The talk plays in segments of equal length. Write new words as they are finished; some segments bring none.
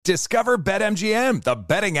Discover BetMGM, the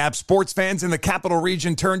betting app sports fans in the capital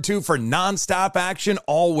region turn to for nonstop action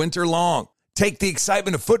all winter long. Take the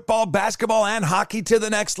excitement of football, basketball, and hockey to the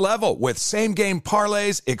next level with same-game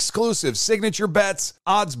parlays, exclusive signature bets,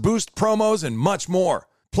 odds boost promos, and much more.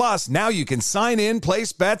 Plus, now you can sign in,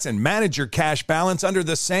 place bets, and manage your cash balance under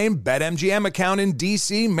the same BetMGM account in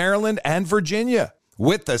D.C., Maryland, and Virginia.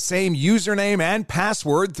 With the same username and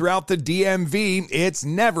password throughout the DMV, it's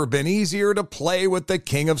never been easier to play with the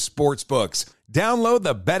king of sportsbooks. Download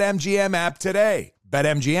the BetMGM app today.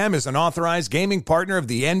 BetMGM is an authorized gaming partner of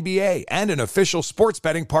the NBA and an official sports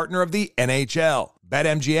betting partner of the NHL.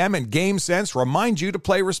 BetMGM and GameSense remind you to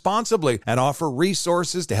play responsibly and offer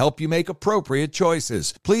resources to help you make appropriate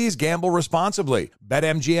choices. Please gamble responsibly.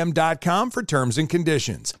 BetMGM.com for terms and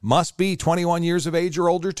conditions. Must be 21 years of age or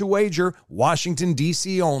older to wager. Washington,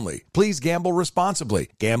 D.C. only. Please gamble responsibly.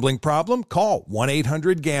 Gambling problem? Call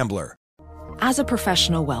 1-800-GAMBLER. As a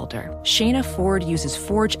professional welder, Shayna Ford uses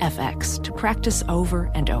Forge FX to practice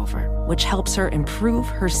over and over, which helps her improve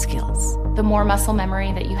her skills. The more muscle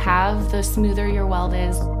memory that you have, the smoother your weld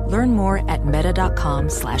is. Learn more at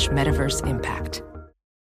meta.com/metaverse impact.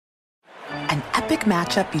 An epic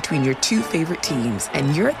matchup between your two favorite teams,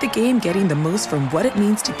 and you're at the game getting the most from what it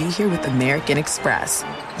means to be here with American Express.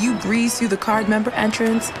 You breeze through the card member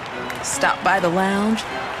entrance, stop by the lounge.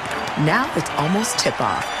 Now it's almost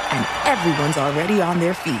tip-off, and everyone's already on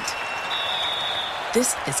their feet.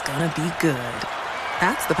 This is gonna be good.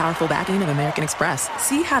 That's the powerful backing of American Express.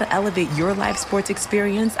 See how to elevate your live sports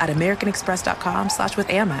experience at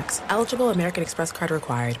americanexpress.com/withAmex. Eligible American Express card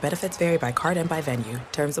required. Benefits vary by card and by venue.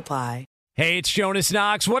 Terms apply. Hey, it's Jonas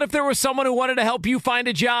Knox. What if there was someone who wanted to help you find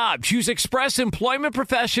a job? Choose Express Employment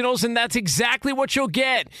Professionals, and that's exactly what you'll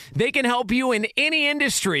get. They can help you in any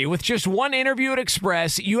industry. With just one interview at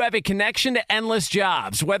Express, you have a connection to endless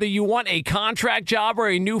jobs. Whether you want a contract job or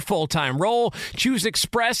a new full-time role, choose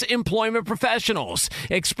Express Employment Professionals.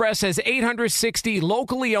 Express has 860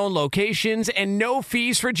 locally owned locations and no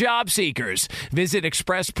fees for job seekers. Visit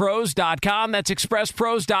expresspros.com. That's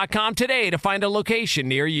expresspros.com today to find a location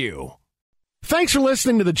near you. Thanks for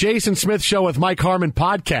listening to the Jason Smith Show with Mike Harmon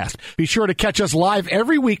podcast. Be sure to catch us live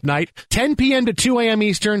every weeknight, 10 p.m. to 2 a.m.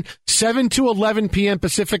 Eastern, 7 to 11 p.m.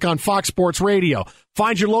 Pacific on Fox Sports Radio.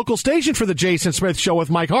 Find your local station for the Jason Smith Show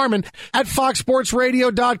with Mike Harmon at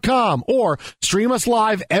foxsportsradio.com or stream us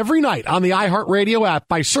live every night on the iHeartRadio app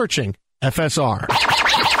by searching FSR. Now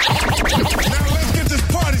let's get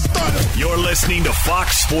this party started. You're listening to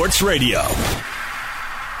Fox Sports Radio.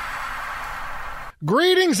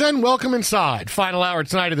 Greetings and welcome inside. Final hour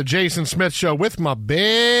tonight of the Jason Smith Show with my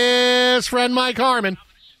best friend Mike Harmon.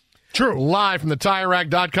 True. Live from the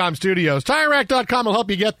TireRack.com studios. TireRack.com will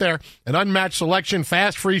help you get there. An unmatched selection,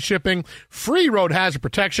 fast, free shipping, free road hazard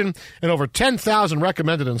protection, and over 10,000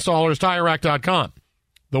 recommended installers. TireRack.com.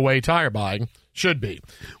 The way tire buying should be.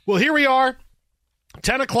 Well, here we are,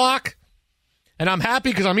 10 o'clock, and I'm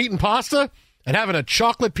happy because I'm eating pasta and having a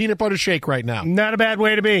chocolate peanut butter shake right now. Not a bad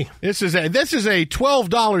way to be. This is a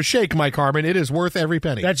 $12 shake, Mike Harmon. It is worth every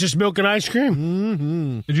penny. That's just milk and ice cream.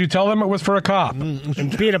 Mm-hmm. Did you tell them it was for a cop?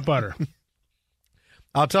 And peanut butter.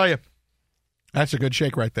 I'll tell you. That's a good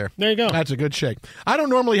shake right there. There you go. That's a good shake. I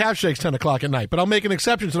don't normally have shakes 10 o'clock at night, but I'll make an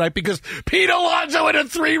exception tonight because Pete Alonso hit a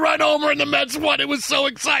 3-run homer and the Mets won. It was so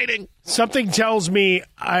exciting. Something tells me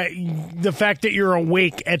the fact that you're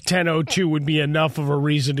awake at 10:02 would be enough of a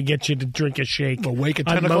reason to get you to drink a shake. I'm awake at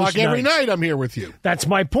 10 o'clock every night. I'm here with you. That's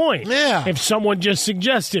my point. Yeah. If someone just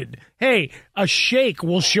suggested, hey, a shake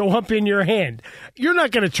will show up in your hand, you're not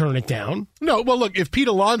going to turn it down. No, well, look, if Pete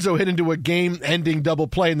Alonso hit into a game-ending double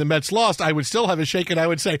play and the Mets lost, I would still have a shake, and I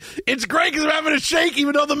would say, it's great because I'm having a shake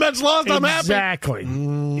even though the Mets lost. I'm happy. Exactly.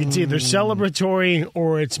 It's either celebratory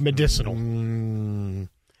or it's medicinal.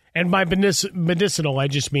 And by medicinal, I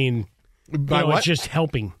just mean by what? It's just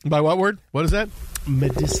helping. By what word? What is that?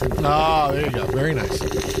 Medicinal. Oh, there you go. Very nice.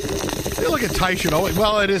 Hey, look at Tyson.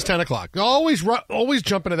 Well, it is 10 o'clock. Always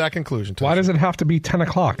jump into that conclusion, Tyson. Why does it have to be 10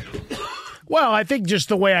 o'clock? Well, I think just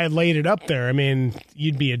the way I laid it up there, I mean,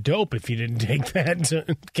 you'd be a dope if you didn't take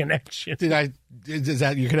that connection. Is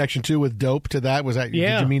that your connection, too, with dope to that?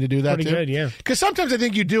 Yeah. Did you mean to do that, pretty too? Good, yeah. Because sometimes I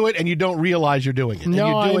think you do it and you don't realize you're doing it. No,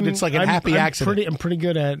 and you do it, it's like a happy accident. I'm pretty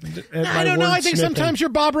good at I don't know. I think sometimes you're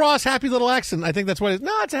Bob Ross, happy little accident. I think that's what it is.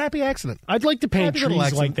 No, it's a happy accident. I'd like to paint Happy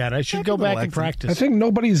trees like that. I should go back and practice. I think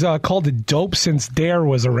nobody's called it dope since Dare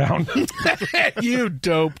was around. You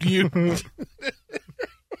dope. You...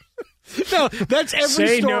 No, that's every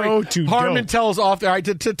Say story no to Harmon dope. tells off there. Right,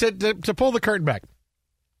 to pull the curtain back.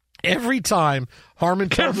 Every time Harmon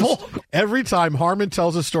tells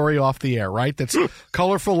a story off the air, right? That's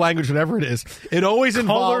colorful language, whatever it is. It always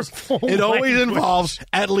involves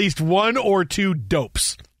at least one or two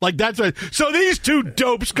dopes. Like that's right. So these two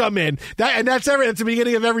dopes come in, that's the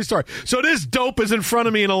beginning of every story. So this dope is in front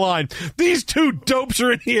of me in a line. These two dopes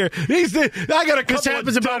are in here. I got a couple. This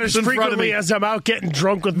happens about as frequently as I'm out getting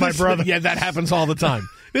drunk with my brother. Yeah, that happens all the time.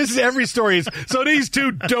 This is every story. So these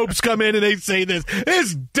two dopes come in and they say this.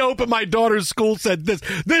 This dope at my daughter's school said this.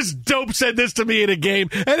 This dope said this to me in a game.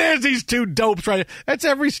 And there's these two dopes right. That's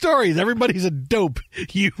every story. Everybody's a dope.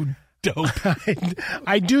 You dope.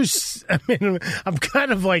 I do. I mean, I'm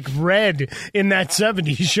kind of like Red in that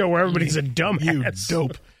 70s show where everybody's a dumbass. You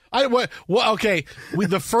dope. Okay,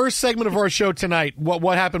 the first segment of our show tonight,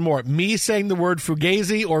 what happened more? Me saying the word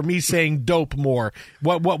fugazi or me saying dope more?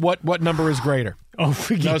 What number is greater? Oh,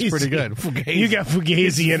 fugazi. That was pretty good. Fugazi. You got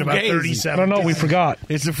fugazi in about 37. I don't know. We forgot.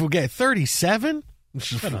 It's a fugazi. 37?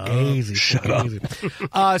 Fugazi. Shut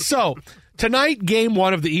up. So, tonight, Game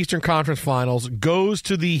 1 of the Eastern Conference Finals goes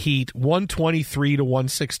to the Heat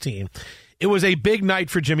 123-116. It was a big night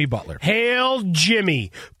for Jimmy Butler. Hail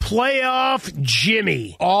Jimmy. Playoff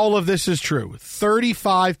Jimmy. All of this is true.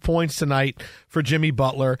 35 points tonight for Jimmy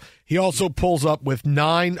Butler. He also pulls up with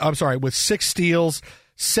 6 steals,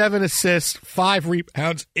 7 assists, 5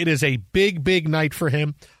 rebounds. It is a big, big night for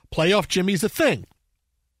him. Playoff Jimmy's a thing.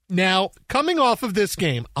 Now, coming off of this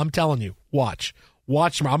game, I'm telling you, watch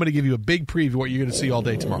tomorrow. I'm going to give you a big preview of what you're going to see all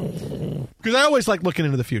day tomorrow. Because I always like looking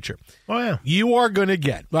into the future. Oh, yeah. You are going to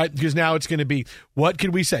get, right? Because now it's going to be, what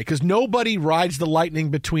could we say? Because nobody rides the lightning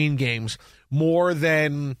between games more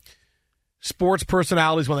than sports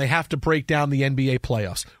personalities when they have to break down the NBA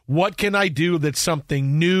playoffs. What can I do that's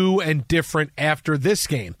something new and different after this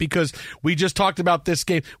game? Because we just talked about this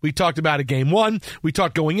game. We talked about it game 1. We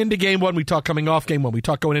talked going into game 1. We talked coming off game 1. We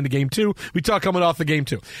talked going into game 2. We talked coming off the game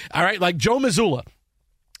 2. All right, like Joe Mazzulla.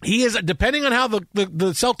 He is, depending on how the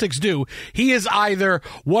Celtics do, he is either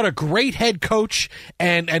what a great head coach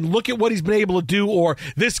and look at what he's been able to do, or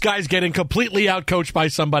this guy's getting completely outcoached by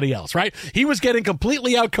somebody else, right? He was getting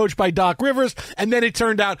completely outcoached by Doc Rivers, and then it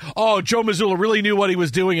turned out, Joe Mazzulla really knew what he was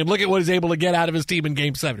doing, and look at what he's able to get out of his team in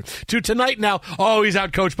Game 7. To tonight now, he's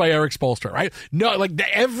outcoached by Eric Spoelstra, right? No, like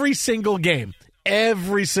every single game. That's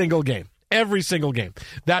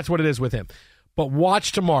what it is with him. But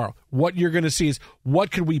watch tomorrow. What you're going to see is, what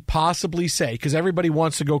could we possibly say? Because everybody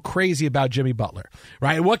wants to go crazy about Jimmy Butler,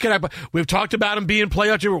 right? We've talked about him being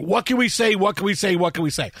playoff Jimmy. What can we say?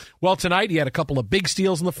 Well, tonight he had a couple of big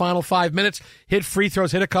steals in the final 5 minutes, hit free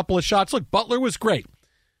throws, hit a couple of shots. Look, Butler was great.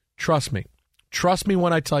 Trust me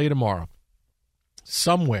when I tell you tomorrow,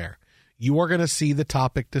 somewhere you are going to see the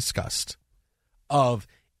topic discussed of,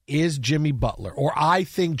 is Jimmy Butler, or I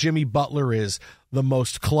think Jimmy Butler is the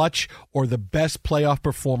most clutch or the best playoff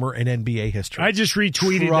performer in NBA history. I just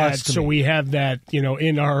retweeted that, so we have that,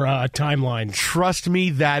 in our timeline. Trust me,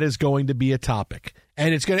 that is going to be a topic.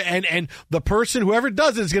 And it's going to, and the person, whoever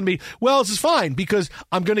does it, is going to be, well, this is fine because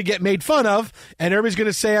I'm going to get made fun of, and everybody's going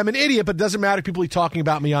to say I'm an idiot, but it doesn't matter. People are talking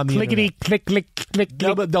about me on the internet. Click.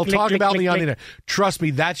 They'll talk about me on the internet. Trust me,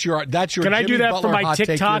 that's your. Can Jimmy I do that Butler for my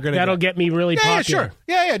TikTok? That'll get me really popular.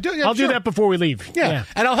 Yeah, sure. I'll do that before we leave. Yeah,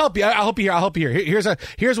 and I'll help you. I'll help you here.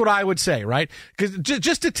 Here's what I would say, right? Because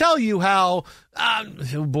just to tell you how.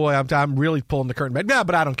 I'm really pulling the curtain back. No,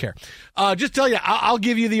 but I don't care. Just tell you, I'll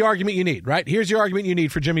give you the argument you need, right? Here's your argument you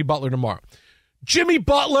need for Jimmy Butler tomorrow. Jimmy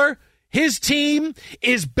Butler, his team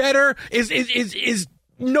is better, is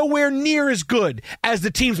nowhere near as good as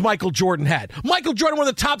the teams Michael Jordan had. Michael Jordan, one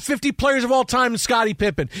of the top 50 players of all time, and Scottie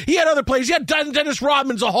Pippen. He had other players. He had Dennis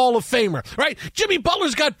Rodman's a Hall of Famer, right? Jimmy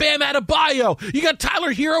Butler's got Bam Adebayo. You got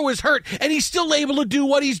Tyler Hero is hurt, and he's still able to do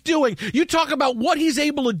what he's doing. You talk about what he's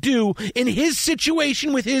able to do in his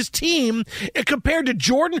situation with his team compared to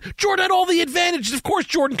Jordan. Jordan had all the advantages. Of course,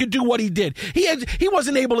 Jordan could do what he did. He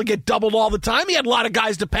wasn't able to get doubled all the time. He had a lot of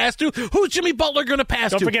guys to pass to. Who's Jimmy Butler going to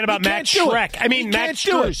pass to? Don't forget about Max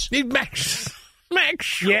Schreck.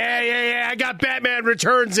 Max. Yeah. I got Batman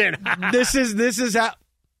Returns in. This is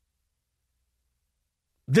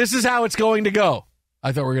how it's going to go.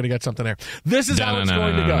 I thought we were going to get something there. This is how it's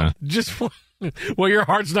going to go. Just. Well, your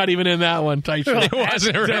heart's not even in that one, Tyshirt. It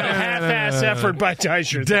wasn't really. Half-ass effort by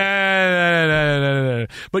Tyshirt.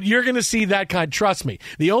 But you're going to see that kind. Trust me.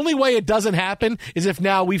 The only way it doesn't happen is if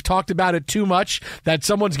now we've talked about it too much that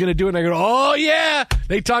someone's going to do it and they're going, oh, yeah,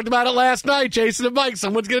 they talked about it last night, Jason and Mike.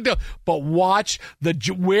 Someone's going to do it. But watch,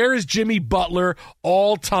 where is Jimmy Butler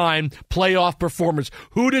all-time playoff performers?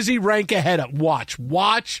 Who does he rank ahead of? Watch.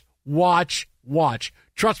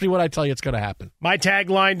 Trust me when I tell you it's going to happen. My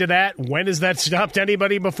tagline to that, when has that stopped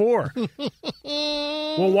anybody before?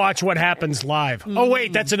 We'll watch what happens live. Oh,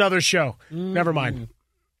 wait, that's another show. Never mind.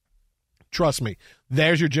 Trust me.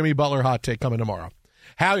 There's your Jimmy Butler hot take coming tomorrow.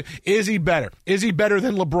 How is he better? Is he better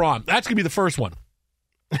than LeBron? That's going to be the first one.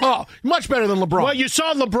 Oh, much better than LeBron. Well, you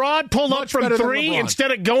saw LeBron pull up from three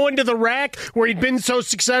instead of going to the rack where he'd been so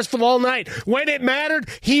successful all night. When it mattered,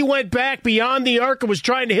 he went back beyond the arc and was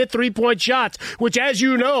trying to hit three-point shots, which, as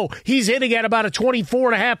you know, he's hitting at about a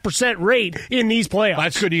 24.5% rate in these playoffs.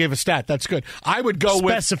 That's good. You gave a stat. That's good. I would go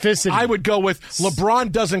specificity. I would go with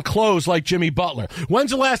LeBron doesn't close like Jimmy Butler.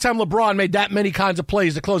 When's the last time LeBron made that many kinds of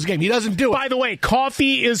plays to close a game? He doesn't do it. By the way,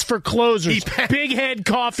 coffee is for closers. Big Head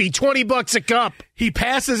Coffee, $20 a cup. He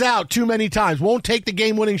passes out too many times. Won't take the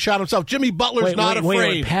game-winning shot himself. Jimmy Butler's not afraid.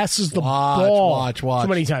 Wait, passes the ball. Watch. Too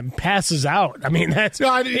many times. Passes out. I mean, that's... he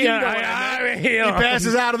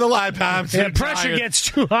passes out of the lifetime. Pressure gets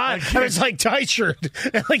too hot. It's like tie shirt.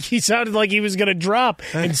 Like he sounded like he was going to drop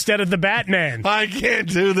instead of the Batman. I can't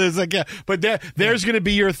do this again. But there's going to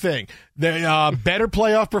be your thing. The better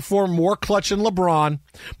playoff performer, more clutch than LeBron,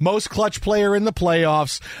 most clutch player in the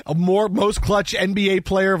playoffs, most clutch NBA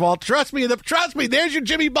player of all. Trust me. There's your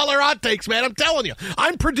Jimmy Butler hot takes, man. I'm telling you.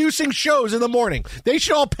 I'm producing shows in the morning. They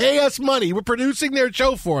should all pay us money. We're producing their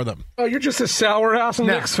show for them. Oh, you're just a sour-ass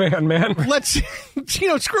Knicks fan, man. Let's,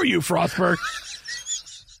 screw you, Frostberg.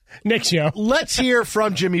 Next show. Let's hear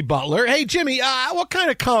from Jimmy Butler. Hey, Jimmy, what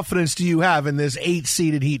kind of confidence do you have in this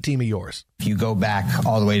 8-seeded Heat team of yours? If you go back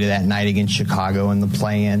all the way to that night against Chicago in the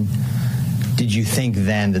play-in, did you think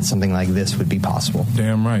then that something like this would be possible?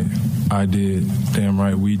 Damn right. I did. Damn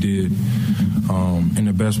right we did. And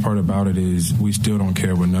the best part about it is we still don't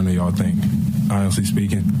care what none of y'all think, honestly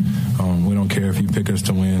speaking. We don't care if you pick us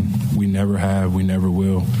to win. We never have. We never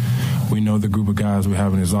will. We know the group of guys we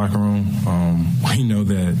have in his locker room. We know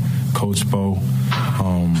that Coach Spo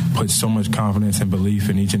puts so much confidence and belief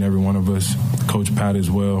in each and every one of us. Coach Pat as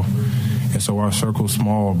well. And so our circle's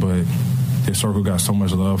small, but this circle got so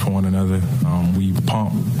much love for one another. We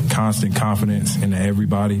pump constant confidence into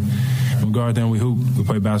everybody. And we go out there and we hoop. We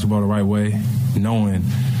play basketball the right way, knowing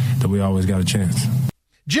that we always got a chance.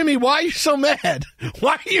 Jimmy, why are you so mad?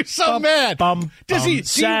 Why are you so mad?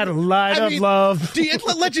 Satellite of love.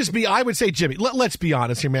 Let's just be, I would say, Jimmy, let's be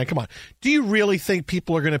honest here, man. Come on. Do you really think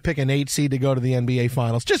people are going to pick an 8 seed to go to the NBA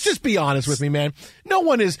Finals? Just be honest with me, man. No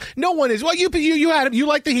one is. Well, you had him. You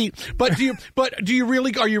like the Heat. But are you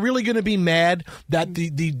really going to be mad that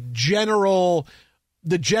the general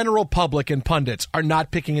public and pundits are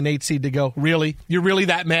not picking an 8 seed to go? Really? You're really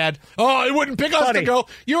that mad? Oh, it wouldn't pick us to go.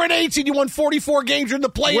 You're an 8 seed. You won 44 games. You're in the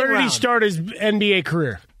play-in round. Where did he start his NBA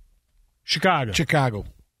career? Chicago.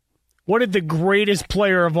 What did the greatest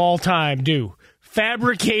player of all time do?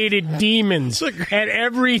 Fabricated demons at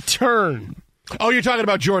every turn. Oh, you're talking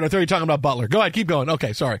about Jordan. I thought you were talking about Butler. Go ahead, keep going.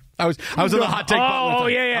 Okay, sorry. I was on the hot take Butler. Oh,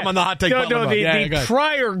 yeah. I'm on the hot take Butler. The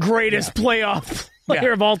prior greatest playoff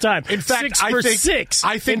player of all time. In fact, 6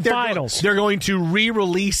 I think in finals. They're going to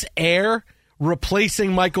re-release Air,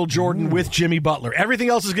 replacing Michael Jordan with Jimmy Butler. Everything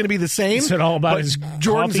else is going to be the same. Is it all about his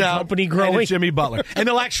Jordan's out company growing? And it's Jimmy Butler. And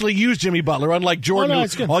they'll actually use Jimmy Butler, unlike Jordan,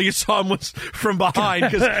 who all you saw him was from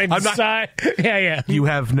behind. Yeah. You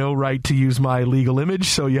have no right to use my legal image,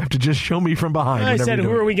 so you have to just show me from behind. I said,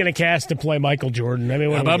 who are we going to cast to play Michael Jordan? I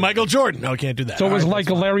mean, how about Michael Jordan? No, can't do that. So it was like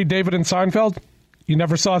a Larry David in Seinfeld? You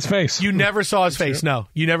never saw his face. You never saw his face, no.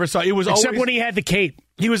 You never saw. It was Except always, when he had the cape.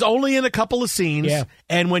 He was only in a couple of scenes. Yeah.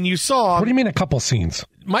 And when you saw... What do you mean a couple of scenes?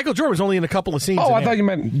 Michael Jordan was only in a couple of scenes. Oh, I thought you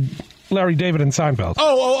meant Larry David in Seinfeld.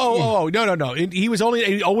 Oh, no.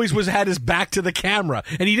 He always had his back to the camera,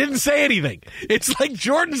 and he didn't say anything. It's like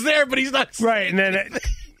Jordan's there, but he's not... Right, and then...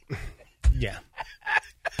 Yeah.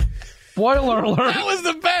 Spoiler alert. That was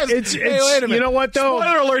the best. Wait a minute. You know what, though?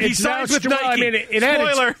 Spoiler alert, he signs with Nike. I mean, it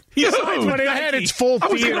had its full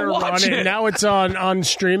theater run, and now it's on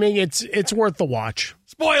streaming. It's worth the watch.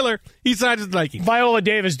 Spoiler, he signs with Nike. Viola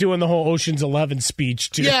Davis doing the whole Ocean's 11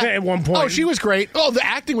 speech at one point. Oh, she was great. Oh, the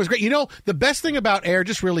acting was great. You know, the best thing about Air,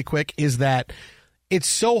 just really quick, is that it's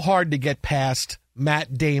so hard to get past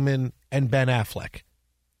Matt Damon and Ben Affleck.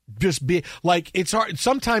 It's hard.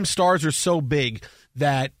 Sometimes stars are so big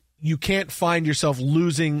that you can't find yourself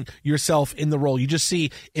losing yourself in the role. You just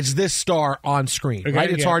see it's this star on screen,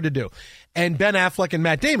 right? It's hard to do. And Ben Affleck and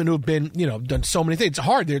Matt Damon, who have been, done so many things, it's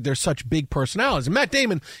hard. They're such big personalities. And Matt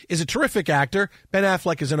Damon is a terrific actor. Ben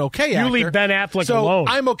Affleck is an okay actor. You leave Ben Affleck alone.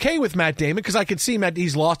 So I'm okay with Matt Damon because I can see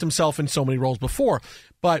he's lost himself in so many roles before.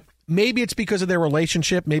 But maybe it's because of their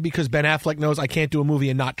relationship. Maybe because Ben Affleck knows I can't do a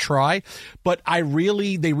movie and not try. But they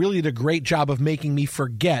really did a great job of making me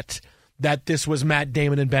forget that this was Matt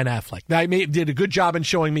Damon and Ben Affleck. They did a good job in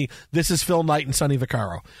showing me this is Phil Knight and Sonny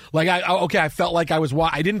Vaccaro. Like, I felt like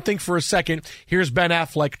I didn't think for a second, here's Ben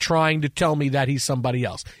Affleck trying to tell me that he's somebody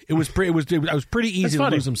else. It was pretty easy to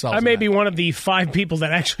lose himself. I may be one of the 5 people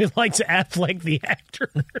that actually likes Affleck, the actor.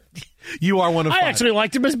 You are one of 5. I actually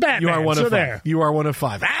liked him as Batman. You are one of 5. There. You are one of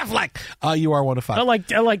 5. Affleck. You are one of 5.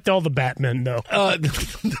 I liked all the Batmen though.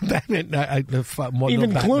 The Batman.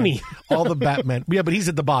 Even Clooney. All the Batman. Yeah, but he's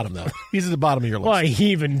at the bottom though. He's at the bottom of your list. Why,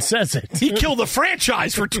 he even says it. He killed the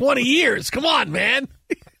franchise for 20 years. Come on, man.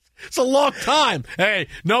 It's a long time. Hey,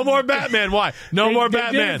 no more Batman. Why? No more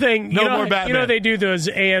Batman. No more Batman. You know they do those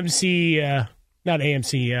AMC, not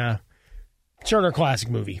AMC, Turner Classic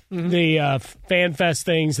Movie. The Fan Fest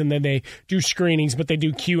things, and then they do screenings, but they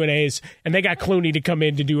do Q&As, and they got Clooney to come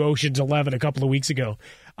in to do Ocean's 11 a couple of weeks ago.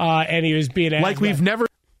 And he was being asked. Like we've never.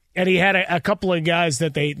 And he had a couple of guys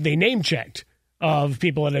that they name-checked of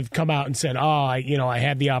people that have come out and said, I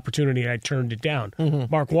had the opportunity and I turned it down.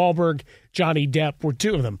 Mark Wahlberg, Johnny Depp were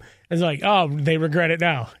 2 of them. It's like, they regret it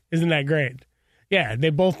now. Isn't that great? Yeah, they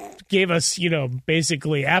both gave us,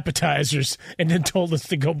 basically appetizers and then told us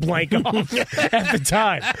to go blank off at the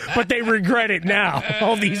time. But they regret it now,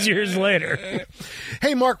 all these years later.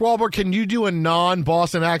 Hey, Mark Wahlberg, can you do a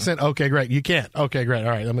non-Boston accent? Okay, great. You can't. Okay, great. All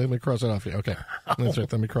right, let me cross it off here. Okay, that's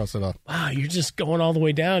right. Let me cross it off. Wow, you're just going all the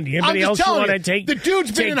way down. Do you anybody else you want to take? The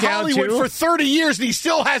dude's been in Hollywood for 30 years and he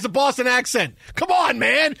still has a Boston accent. Come on,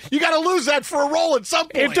 man. You got to lose that for a role at some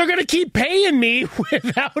point. If they're going to keep paying me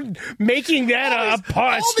without making that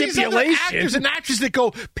a stipulation. These other actors and actresses that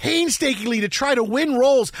go painstakingly to try to win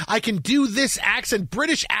roles. I can do this accent.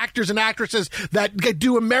 British actors and actresses that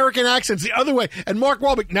do American accents the other way. And Mark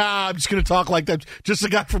Wahlberg, I'm just going to talk like that. Just a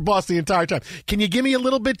guy from Boston the entire time. Can you give me a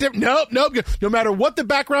little bit different? Nope. No matter what the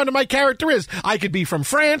background of my character is, I could be from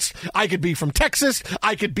France. I could be from Texas.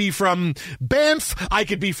 I could be from Banff. I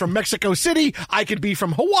could be from Mexico City. I could be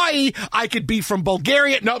from Hawaii. I could be from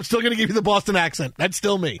Bulgaria. Nope, still going to give you the Boston accent. That's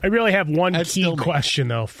still me. I really have one key question,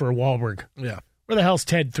 though, for Wahlberg. Yeah. Where the hell's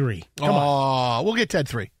Ted 3? Come on. We'll get Ted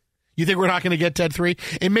 3. You think we're not going to get Ted 3?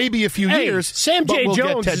 It may be a few years. Sam J.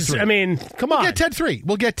 Jones is, come on. We'll get Ted 3.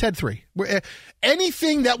 We'll get Ted 3.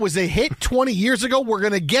 Anything that was a hit 20 years ago, we're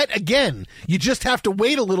going to get again. You just have to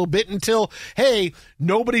wait a little bit until, hey,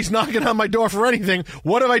 nobody's knocking on my door for anything.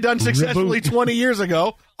 What have I done successfully 20 years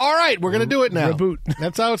ago? All right, we're going to do it now. Reboot.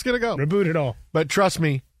 That's how it's going to go. Reboot it all. But trust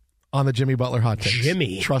me on the Jimmy Butler hot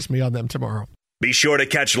takes. Trust me on them tomorrow. Be sure to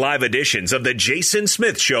catch live editions of The Jason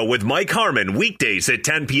Smith Show with Mike Harmon weekdays at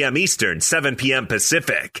 10 p.m. Eastern, 7 p.m.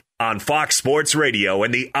 Pacific on Fox Sports Radio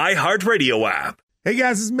and the iHeartRadio app. Hey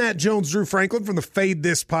guys, this is Matt Jones, Drew Franklin from the Fade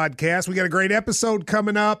This podcast. We got a great episode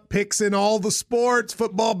coming up, picks in all the sports,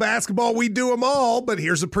 football, basketball, we do them all, but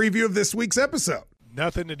here's a preview of this week's episode.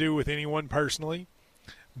 Nothing to do with anyone personally,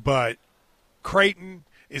 but Creighton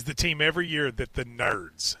is the team every year that the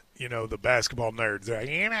nerds, the basketball nerds, they're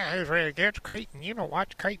like, it's Creighton,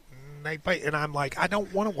 watch Creighton. They play, and I'm like, I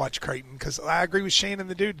don't want to watch Creighton because I agree with Shannon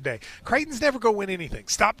the dude today. Creighton's never going to win anything.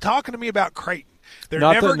 Stop talking to me about Creighton. They're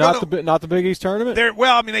not never not the Big East tournament.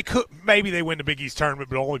 They could maybe they win the Big East tournament,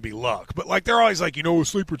 but it'll only be luck. But they're always like, a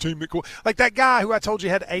sleeper team that cool. Like that guy who I told you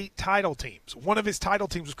had 8 title teams. One of his title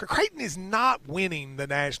teams was Creighton is not winning the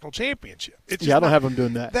national championship. I don't have them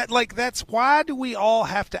doing that. That's why do we all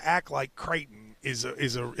have to act like Creighton is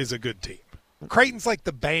a good team? Creighton's like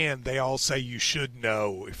the band they all say you should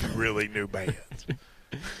know if you really knew bands.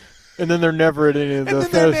 And then they're never at any of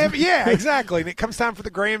those. Yeah, exactly. And it comes time for the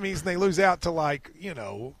Grammys, and they lose out to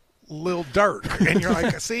Lil Durk, and you're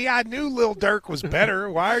like, "See, I knew Lil Durk was better.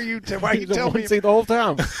 Why are you telling me?" The whole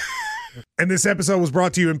time. And this episode was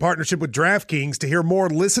brought to you in partnership with DraftKings. To hear more,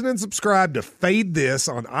 listen and subscribe to Fade This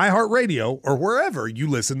on iHeartRadio or wherever you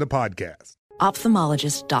listen to podcasts.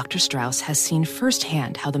 Ophthalmologist Dr. Strauss has seen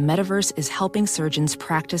firsthand how the metaverse is helping surgeons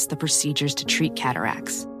practice the procedures to treat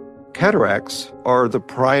cataracts. Cataracts are the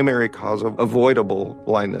primary cause of avoidable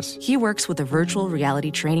blindness. He works with a virtual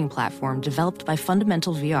reality training platform developed by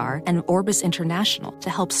Fundamental VR and Orbis International to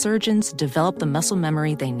help surgeons develop the muscle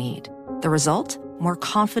memory they need. The result? More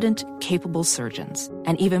confident, capable surgeons.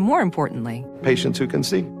 And even more importantly, patients who can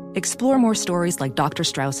see. Explore more stories like Dr.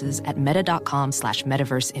 Strauss's at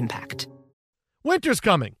meta.com/metaverse impact. Winter's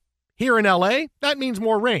coming. Here in L.A., that means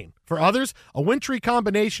more rain. For others, a wintry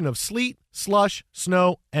combination of sleet, slush,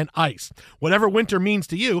 snow, and ice. Whatever winter means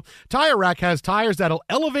to you, Tire Rack has tires that'll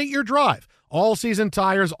elevate your drive. All-season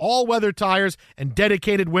tires, all-weather tires, and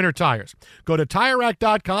dedicated winter tires. Go to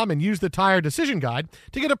TireRack.com and use the Tire Decision Guide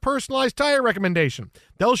to get a personalized tire recommendation.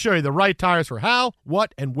 They'll show you the right tires for how,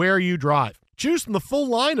 what, and where you drive. Choose from the full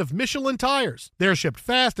line of Michelin tires. They're shipped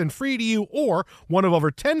fast and free to you or one of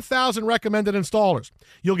over 10,000 recommended installers.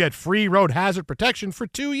 You'll get free road hazard protection for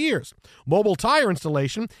 2 years. Mobile tire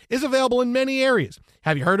installation is available in many areas.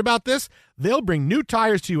 Have you heard about this? They'll bring new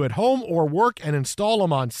tires to you at home or work and install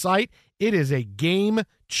them on site. It is a game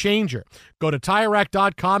changer. Go to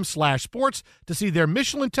TireRack.com/sports to see their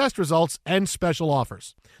Michelin test results and special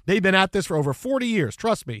offers. They've been at this for over 40 years.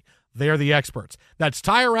 Trust me, they're the experts. That's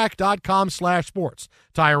TireRack.com/sports.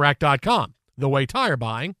 TireRack.com, the way tire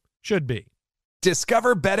buying should be.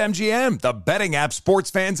 Discover BetMGM, the betting app sports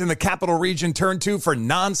fans in the capital region turn to for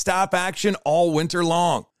nonstop action all winter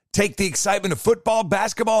long. Take the excitement of football,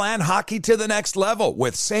 basketball, and hockey to the next level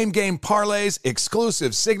with same-game parlays,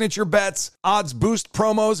 exclusive signature bets, odds boost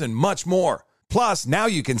promos, and much more. Plus, now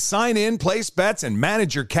you can sign in, place bets, and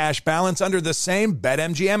manage your cash balance under the same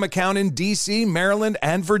BetMGM account in D.C., Maryland,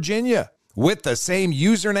 and Virginia. With the same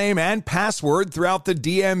username and password throughout the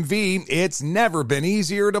DMV, it's never been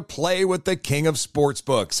easier to play with the king of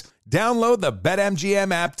sportsbooks. Download the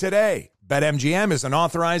BetMGM app today. BetMGM is an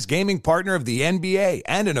authorized gaming partner of the NBA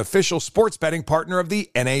and an official sports betting partner of the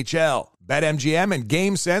NHL. BetMGM and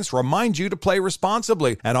GameSense remind you to play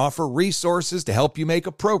responsibly and offer resources to help you make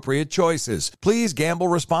appropriate choices. Please gamble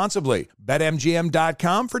responsibly.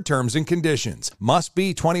 BetMGM.com for terms and conditions. Must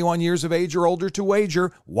be 21 years of age or older to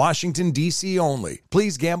wager. Washington, D.C. only.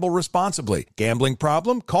 Please gamble responsibly. Gambling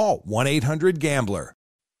problem? Call 1-800-GAMBLER.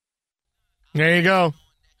 There you go.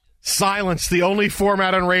 Silence, the only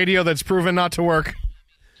format on radio that's proven not to work.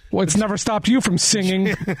 Well, it's never stopped you from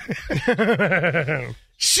singing.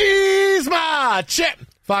 She's my chip.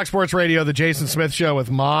 Fox Sports Radio, the Jason Smith Show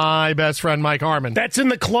with my best friend, Mike Harmon. That's in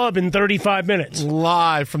the club in 35 minutes.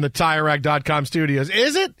 Live from the TireRack.com studios.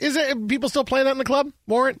 Is it? People still playing that in the club?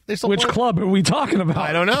 Warrant? They still Which club are we talking about?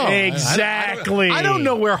 I don't know. Exactly. I don't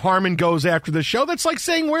know where Harmon goes after the show. That's like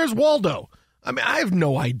saying, where's Waldo? I mean, I have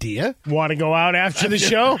no idea. Want to go out after the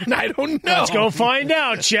show? I don't know. Let's go find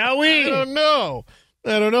out, shall we? I don't know,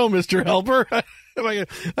 Mr. Helper. I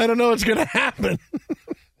don't know what's going to happen.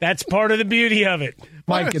 That's part of the beauty of it.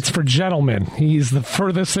 Mike, it's for gentlemen. He's the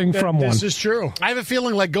furthest thing from one. This is true. I have a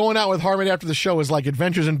feeling like going out with Harmon after the show is like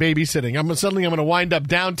Adventures in Babysitting. Suddenly I'm going to wind up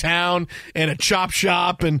downtown in a chop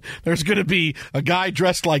shop, and there's going to be a guy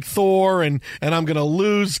dressed like Thor, and I'm going to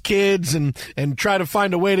lose kids and try to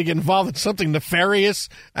find a way to get involved in something nefarious.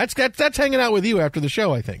 That's hanging out with you after the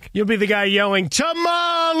show, I think. You'll be the guy yelling,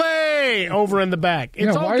 "Tamale!" over in the back.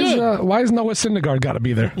 It's all good. Why is Noah Syndergaard got to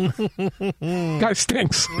be there? Guy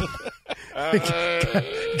stinks.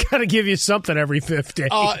 Got to give you something every fifth day.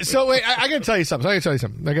 So wait, I got to tell you something. Are you going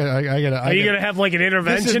to have like an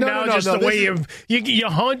intervention the way you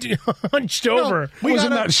hunched over?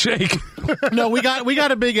 Wasn't that shake? No, we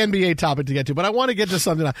got a big NBA topic to get to, but I want to get to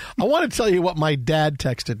something. I want to tell you what my dad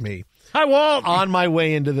texted me. Hi, Walt. On my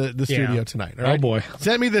way into the studio tonight. All right? Oh, boy.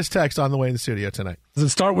 Sent me this text on the way in the studio tonight. Does it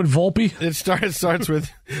start with Volpe? It starts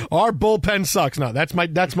with, our bullpen sucks. No, that's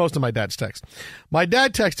most of my dad's text. My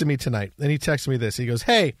dad texted me tonight, and he texted me this. He goes,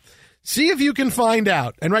 hey, see if you can find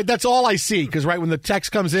out. And that's all I see, because when the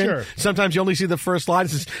text comes in, sometimes you only see the first line. It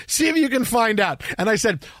says, see if you can find out. And I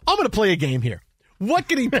said, I'm going to play a game here. What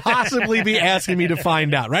could he possibly be asking me to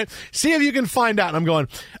find out, right? See if you can find out. And I'm going,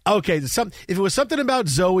 okay, if it was something about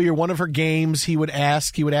Zoe or one of her games, he would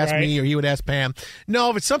ask me, or he would ask Pam.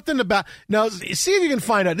 No, if it's something about, see if you can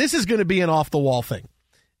find out. This is going to be an off-the-wall thing.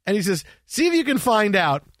 And he says, see if you can find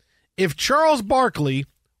out if Charles Barkley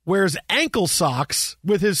wears ankle socks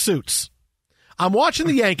with his suits. I'm watching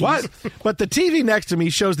the Yankees, but the TV next to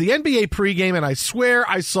me shows the NBA pregame, and I swear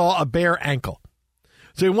I saw a bare ankle.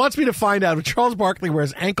 So he wants me to find out if Charles Barkley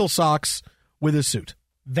wears ankle socks with his suit.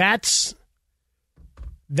 That's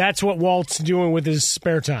what Walt's doing with his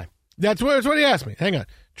spare time. That's what he asked me. Hang on.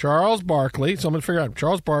 Charles Barkley. So I'm going to figure out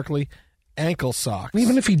Charles Barkley, ankle socks.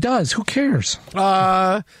 Even if he does, who cares?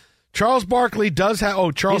 Charles Barkley does have...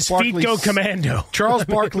 Oh, Charles Barkley... His feet go commando. Charles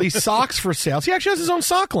Barkley socks for sale. He actually has his own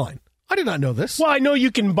sock line. I did not know this. Well, I know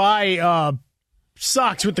you can buy...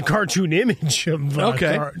 socks with the cartoon image of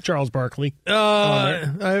Charles Barkley.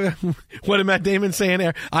 What did Matt Damon say in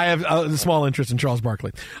there? I have a small interest in Charles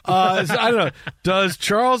Barkley. So I don't know. Does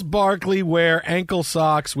Charles Barkley wear ankle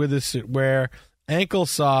socks with his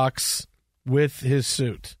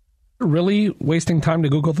suit? Really wasting time to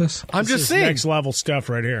Google this? I'm just seeing. Next level stuff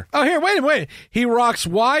right here. Oh, here, wait. He rocks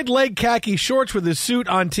wide leg khaki shorts with his suit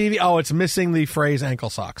on TV. Oh, it's missing the phrase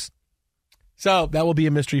ankle socks. So that will be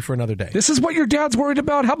a mystery for another day. This is what your dad's worried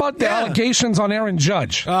about? How about the allegations on Aaron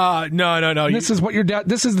Judge? No. This is what your dad.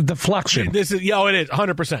 This is the deflection. It is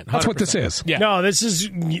 100%. That's what this is. Yeah. No, this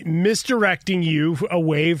is misdirecting you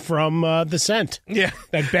away from the scent. Yeah.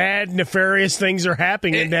 That bad, nefarious things are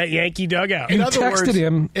happening in that Yankee dugout. You texted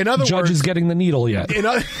him. Judge is getting the needle yet.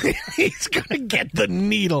 He's going to get the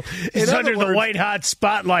needle. He's under the white hot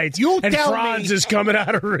spotlights. And Franz is coming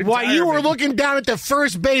out of retirement. Why, you were looking down at the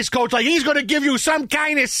first base coach like he's going to give you some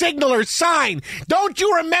kind of signal or sign. Don't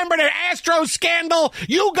you remember the Astros scandal?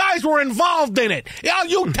 You guys were involved in it.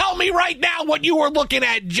 You tell me right now what you were looking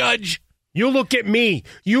at, Judge. You look at me.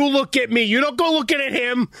 You look at me. You don't go looking at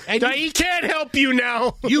him. And he can't help you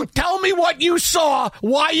now. You tell me what you saw,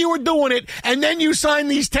 why you were doing it, and then you sign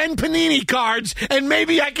these 10 Panini cards, and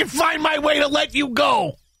maybe I can find my way to let you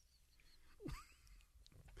go.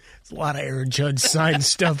 A lot of Aaron Judge signed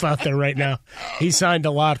stuff out there right now. He signed a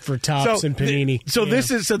lot for Topps and Panini.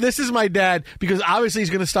 This is my dad, because obviously he's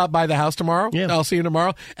going to stop by the house tomorrow. Yeah. I'll see him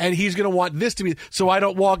tomorrow, and he's going to want this to be so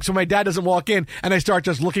my dad doesn't walk in and I start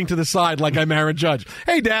just looking to the side like I'm Aaron Judge.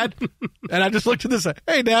 Hey, Dad, and I just look to the side.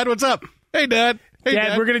 Hey, Dad, what's up? Hey, Dad. Hey,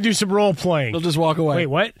 Dad, we're going to do some role playing. He'll just walk away. Wait,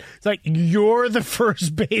 what? It's like you're the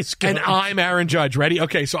first base coach. And I'm Aaron Judge. Ready?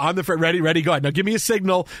 Okay, so I'm the first. Ready? Go ahead. Now give me a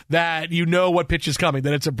signal that you know what pitch is coming,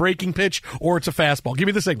 that it's a breaking pitch or it's a fastball. Give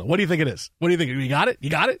me the signal. What do you think it is? What do you think? You got it?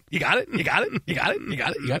 You got it? You got it? You got it? You got it? You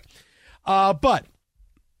got it? You got it? But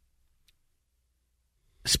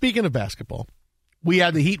speaking of basketball, we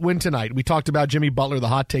had the Heat win tonight. We talked about Jimmy Butler, the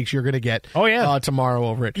hot takes you're going to get tomorrow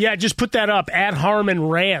over it. Yeah, just put that up at Harmon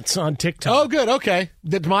Rants on TikTok. Oh, good. Okay.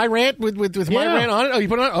 Did my rant with my rant on it? Oh, you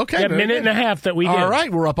put it on? Okay. A minute and a half that we did. All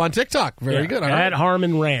right. We're up on TikTok. Very good. All right. At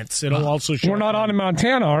Harmon Rants. It'll also show. We're not on in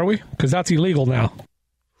Montana, are we? Because that's illegal now.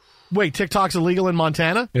 Wait, TikTok's illegal in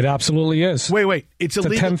Montana? It absolutely is. Wait. It's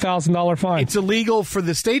illegal. It's a $10,000 fine. It's illegal for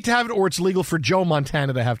the state to have it, or it's illegal for Joe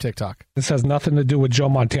Montana to have TikTok? This has nothing to do with Joe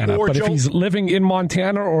Montana. If he's living in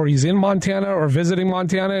Montana, or he's in Montana, or visiting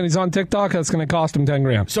Montana, and he's on TikTok, that's going to cost him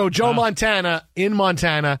 $10,000. So Joe Montana in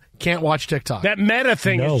Montana can't watch TikTok. That meta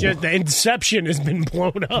thing is just, the inception has been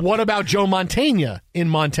blown up. What about Joe Montana in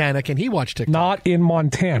Montana? Can he watch TikTok? Not in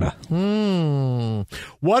Montana.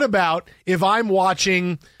 What about if I'm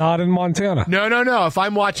watching... Not in Montana. No. If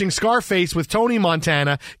I'm watching Scarface with Tony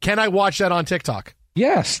Montana, can I watch that on TikTok?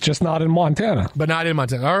 Yes, just not in Montana. But not in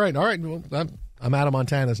Montana. All right. Well, I'm out of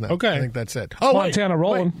Montana's now. Okay. I think that's it. Oh, Montana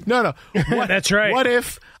rolling. Wait. No. That's right. What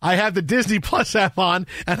if I have the Disney Plus app on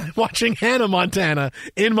and I'm watching Hannah Montana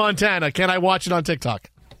in Montana? Can I watch it on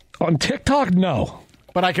TikTok? On TikTok, no.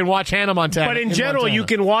 But I can watch Hannah Montana. But in general, Montana. You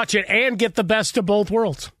can watch it and get the best of both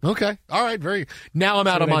worlds. Okay. All right. Now I'm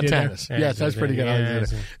out of Montanas. Yes, that's pretty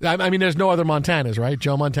good. Yeah, I mean, there's no other Montanas, right?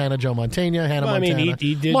 Joe Montana, Hannah Montana. I mean,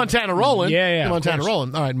 he did. Montana rolling. Yeah. Montana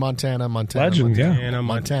rolling. All right, Montana. Legend,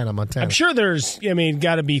 Montana. I'm sure there's,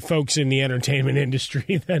 got to be folks in the entertainment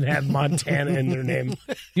industry that have Montana in their name.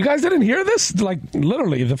 You guys didn't hear this? Like,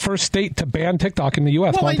 literally, the first state to ban TikTok in the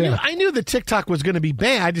U.S., well, Montana. I knew that TikTok was going to be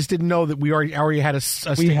banned. I just didn't know that we already had a state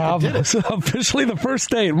that did it. Officially the first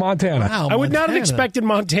state, Montana. Wow, I would not have expected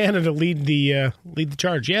Montana to lead the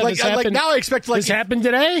charge. Yeah, this happened. Now I expect this happened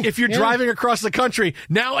today. If you're driving across the country,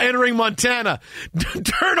 now entering Montana,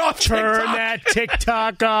 turn that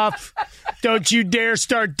TikTok off. Don't you dare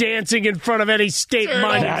start dancing in front of any state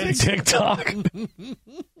monument. TikTok.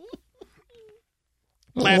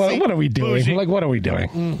 What are we doing? Bougie. What are we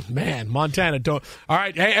doing? Man, Montana. Don't. All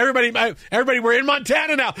right, hey, everybody, we're in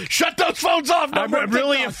Montana now. Shut those phones off. I'm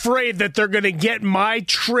really afraid that they're going to get my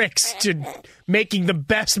tricks to making the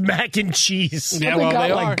best mac and cheese. Yeah,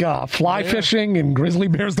 they got fly fishing and grizzly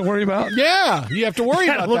bears to worry about. Yeah, you have to worry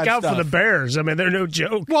about look that out stuff. for the bears. I mean, they're no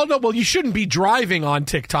joke. Well, you shouldn't be driving on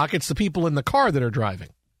TikTok. It's the people in the car that are driving.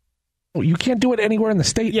 Well, you can't do it anywhere in the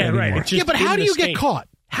state anymore. Right. Yeah, but how do you get caught?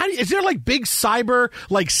 Is there big cyber,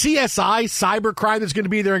 CSI cyber crime that's going to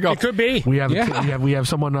be there and go? It could be. We have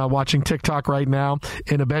someone watching TikTok right now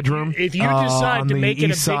in a bedroom. If you decide to make it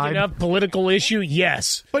a big enough political issue,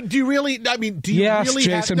 yes. But do you really? I mean, do you yes, really?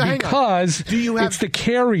 Jason, because it's the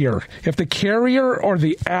carrier. If the carrier or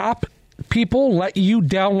the app people let you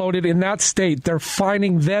download it in that state, they're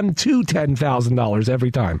fining them to $10,000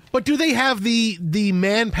 every time. But do they have the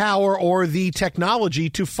manpower or the technology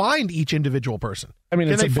to find each individual person? I mean,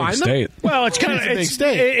 it's a big state. Well, it's kind of a big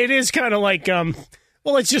state. It is kind of like, well,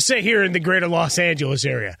 let's just say here in the greater Los Angeles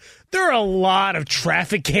area, there are a lot of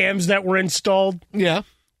traffic cams that were installed. Yeah.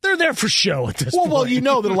 They're there for show at this point. Well, you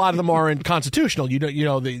know that a lot of them are unconstitutional.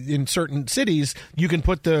 In certain cities, you can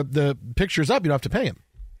put the pictures up. You don't have to pay them.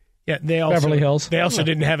 Yeah, they also, Beverly Hills. They also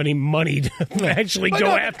didn't have any money to actually go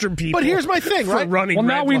after people. But here's my thing, right? Running well,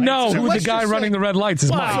 now we know So who the let's guy just running say- the red lights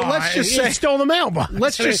is. Mike. So let's just say he stole the mailbox.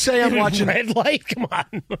 Let's just say I'm watching red light. Come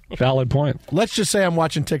on. Valid point. Let's just say I'm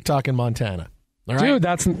watching TikTok in Montana. All right?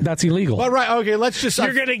 Dude, that's illegal. Well, right. Okay, let's just.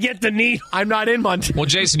 You're going to get the needle. I'm not in Montana. Well,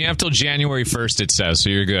 Jason, you have till January 1st, it says, so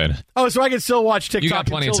you're good. Oh, so I can still watch TikTok You got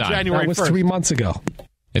plenty of until time. January That was 1st. 3 months ago.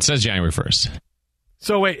 It says January 1st.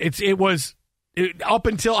 So wait, it was up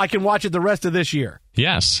until I can watch it the rest of this year.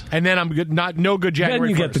 Yes. And then I'm good. No good Then January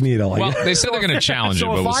you 1st. get the needle. I Well, guess. they said they're going to challenge So it,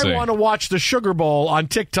 but if we'll I see. want to watch the Sugar Bowl on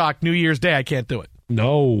TikTok New Year's Day, I can't do it.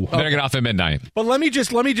 No. Better get off at midnight. But let me just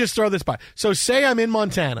throw this by. So say I'm in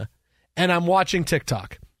Montana and I'm watching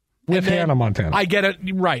TikTok With and then Hannah Montana. I get it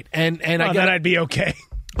right, and I Then get I'd be okay.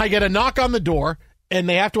 I get a knock on the door, and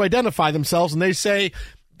they have to identify themselves, and they say,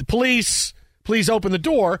 "The police, please open the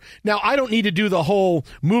door." Now, I don't need to do the whole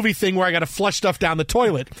movie thing where I got to flush stuff down the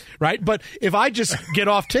toilet, right? But if I just get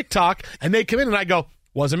off TikTok and they come in and I go,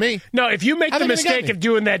 "Wasn't me." No, if you make How the they gonna get mistake me? of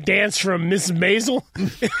doing that dance from Mrs. Maisel,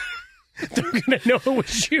 they're going to know it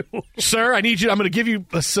was you. Sir, I'm going to give you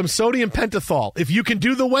some sodium pentothal. If you can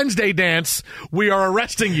do the Wednesday dance, we are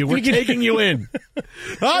arresting you. We're taking you in.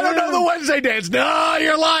 I don't know the Wednesday dance. No,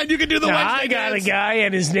 you're lying. You can do the Wednesday I got dance. a guy,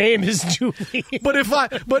 and his name is Julie.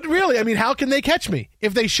 But really, I mean, how can they catch me?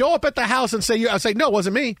 If they show up at the house and say, I say, no, it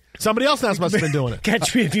wasn't me. Somebody else must have been doing it.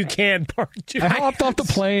 Catch me if you can, part 2. I hopped off the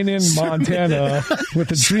plane in Montana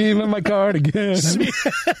with a dream in my cardigan.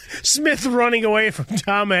 Smith running away from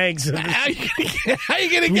Tom Hanks. How you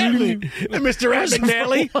going to get me? Mr. Ed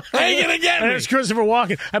McNally? How you going to get me? There's Christopher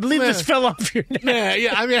Walken. I believe this fell off your neck.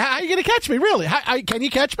 Yeah. I mean, how are you going to catch me, really? Can you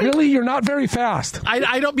catch me? Really? You're not very fast.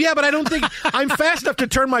 I don't. Yeah, but I don't think I'm fast enough to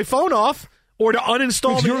turn my phone off or to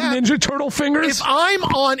uninstall With the your app. Ninja Turtle fingers?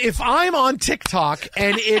 If I'm on TikTok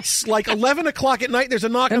and it's like 11 o'clock at night, there's a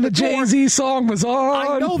knock on And the the door. Jay-Z song was on.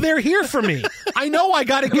 I know they're here for me. I know I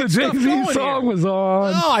got to get The stuff Jay-Z going song here. was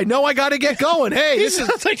on. Oh, I know I got to get going. Hey, This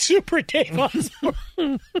sounds like Super Dave Osborne.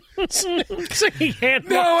 Now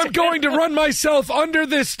I'm going to run myself under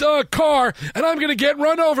this car, and I'm going to get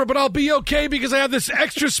run over, but I'll be okay because I have this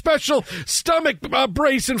extra special stomach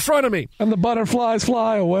brace in front of me. And the butterflies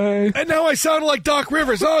fly away. And now I sound like Doc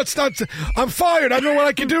Rivers. Oh, it's not. I'm fired. I don't know what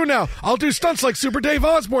I can do now. I'll do stunts like Super Dave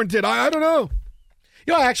Osborne did. I don't know.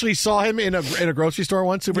 You know, I actually saw him in a grocery store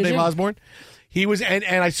once, Super Dave Osborne. He was, and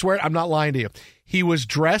I swear, I'm not lying to you. He was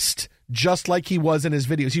dressed just like he was in his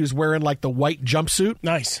videos. He was wearing like the white jumpsuit.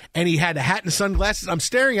 Nice. And he had a hat and sunglasses. I'm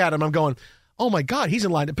staring at him. I'm going, oh my God, he's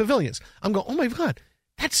in line at Pavilions. I'm going, oh my God,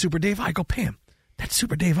 that's Super Dave. I go, Pam, that's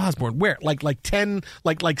Super Dave Osborne. Where? Like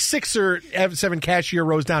 6 or 7 cashier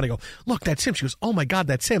rows down. I go, look, that's him. She goes, oh my God,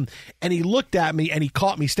 that's him. And he looked at me and he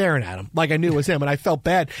caught me staring at him like I knew it was him. And I felt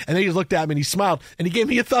bad. And then he looked at me and he smiled and he gave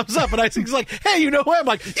me a thumbs up. And he's like, hey, you know who I am? I'm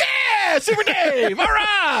like, yeah, Super Dave. All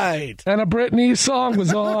right. And a Britney song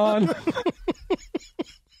was on.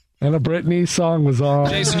 And a Britney song was on.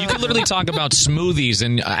 Jason, you could literally talk about smoothies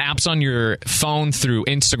and apps on your phone through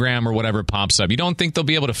Instagram or whatever pops up. You don't think they'll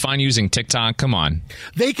be able to find you using TikTok? Come on.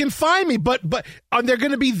 They can find me, but are they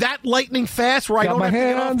going to be that lightning fast where I Got don't my have to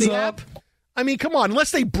get off hands the up. app? I mean, come on.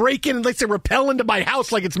 Unless they break in and let's say rappel into my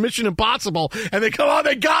house like it's Mission Impossible, and they come, oh,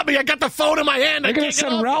 they got me. I got the phone in my hand. They're going to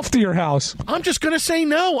send Ralph to your house. I'm just going to say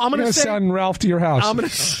no. I'm going to say send Ralph to your house. I'm going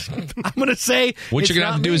to say What you're going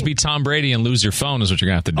to have to do is be Tom Brady and lose your phone is what you're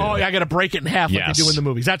going to have to do. Oh, yeah, I got to break it in half like Yes. they do in the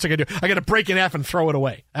movies. That's what I got to do. I got to break it in half and throw it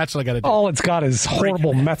away. That's what I got to do. All it's got is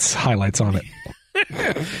horrible Mets highlights on it.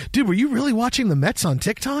 Dude, were you really watching the Mets on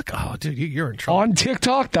TikTok? Oh, dude, you're in trouble. On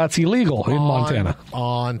TikTok? That's illegal in Montana.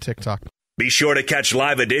 On TikTok. Be sure to catch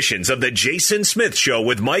live editions of The Jason Smith Show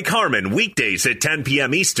with Mike Harmon weekdays at 10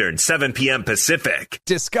 p.m. Eastern, 7 p.m. Pacific.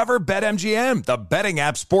 Discover BetMGM, the betting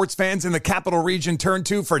app sports fans in the capital region turn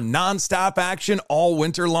to for nonstop action all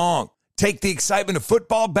winter long. Take the excitement of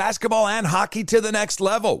football, basketball, and hockey to the next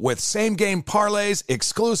level with same-game parlays,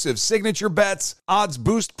 exclusive signature bets, odds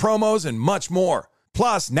boost promos, and much more.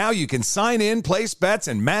 Plus, now you can sign in, place bets,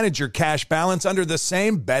 and manage your cash balance under the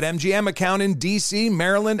same BetMGM account in D.C.,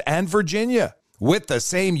 Maryland, and Virginia. With the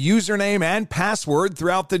same username and password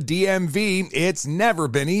throughout the DMV, it's never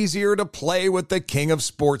been easier to play with the king of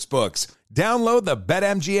sportsbooks. Download the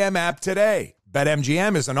BetMGM app today.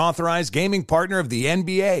 BetMGM is an authorized gaming partner of the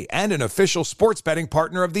NBA and an official sports betting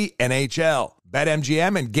partner of the NHL.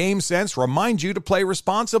 BetMGM and GameSense remind you to play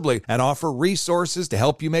responsibly and offer resources to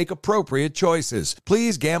help you make appropriate choices.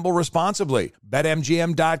 Please gamble responsibly.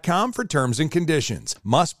 BetMGM.com for terms and conditions.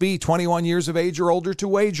 Must be 21 years of age or older to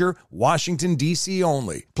wager. Washington, D.C.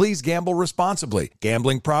 only. Please gamble responsibly.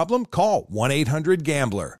 Gambling problem? Call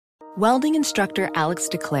 1-800-GAMBLER. Welding instructor Alex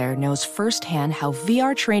DeClaire knows firsthand how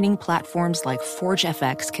VR training platforms like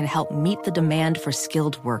ForgeFX can help meet the demand for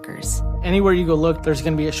skilled workers. Anywhere you go look, there's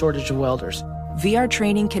going to be a shortage of welders. VR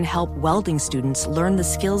training can help welding students learn the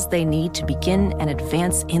skills they need to begin and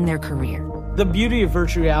advance in their career. The beauty of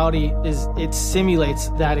virtual reality is it simulates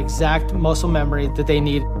that exact muscle memory that they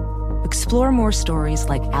need. Explore more stories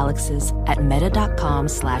like Alex's at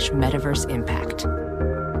meta.com/metaverseimpact.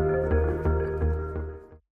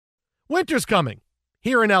 Winter's coming.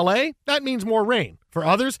 Here in L.A., that means more rain. For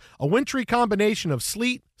others, a wintry combination of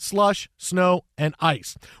sleet, slush, snow, and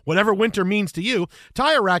ice. Whatever winter means to you,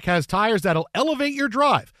 Tire Rack has tires that'll elevate your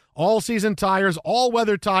drive. All-season tires,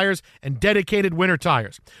 all-weather tires, and dedicated winter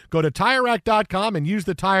tires. Go to TireRack.com and use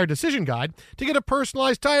the Tire Decision Guide to get a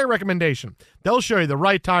personalized tire recommendation. They'll show you the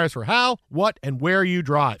right tires for how, what, and where you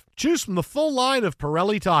drive. Choose from the full line of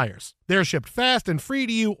Pirelli tires. They're shipped fast and free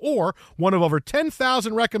to you or one of over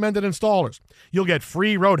 10,000 recommended installers. You'll get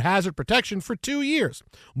free road hazard protection for 2 years.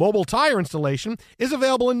 Mobile tire installation is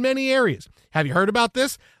available in many areas. Have you heard about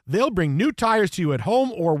this? They'll bring new tires to you at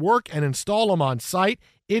home or work and install them on site.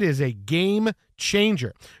 It is a game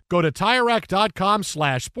changer. Go to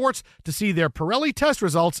TireRack.com/sports to see their Pirelli test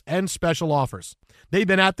results and special offers. They've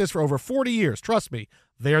been at this for over 40 years. Trust me,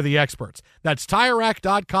 they're the experts. That's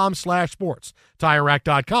TireRack.com/sports.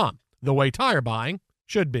 TireRack.com, the way tire buying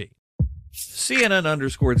should be.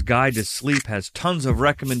 CNN_'s Guide to Sleep has tons of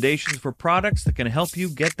recommendations for products that can help you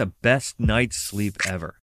get the best night's sleep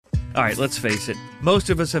ever. All right, let's face it, most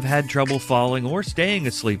of us have had trouble falling or staying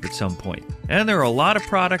asleep at some point, and there are a lot of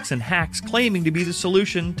products and hacks claiming to be the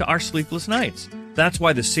solution to our sleepless nights. That's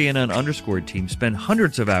why the CNN_ team spend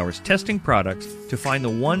hundreds of hours testing products to find the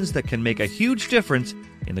ones that can make a huge difference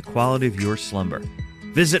in the quality of your slumber.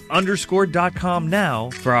 Visit underscore.com now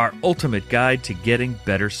for our ultimate guide to getting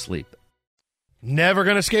better sleep. Never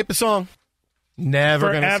going to escape the song.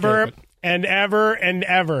 Never going to escape it. And ever and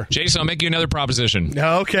ever. Jason, I'll make you another proposition.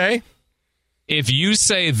 Okay. If you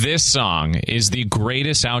say this song is the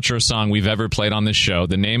greatest outro song we've ever played on this show,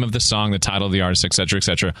 the name of the song, the title of the artist,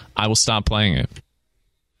 etc., I will stop playing it.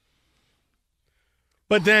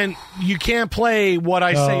 But then you can't play what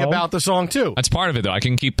I say about the song, too. That's part of it, though. I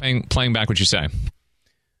can keep playing back what you say.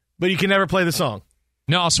 But you can never play the song.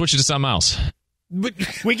 No, I'll switch it to something else. But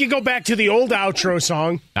we could go back to the old outro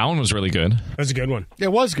song. That one was really good. That was a good one.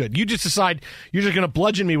 It was good. You just decide you're just going to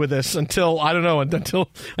bludgeon me with this until, I don't know, until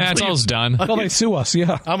it's done. Until they sue us,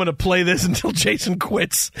 yeah. I'm going to play this until Jason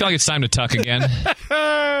quits. I feel like it's time to tuck again.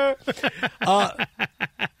 Okay.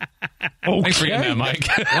 Thanks for getting that, Mike.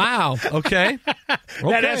 Wow. Okay.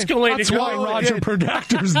 That escalated. That's why Roger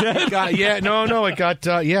Predactor's dead. It got, it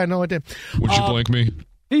did. Would you blank me?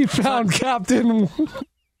 He found Captain...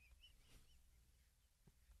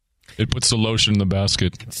 It puts the lotion in the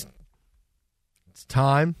basket. It's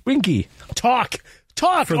time. Winky. Talk.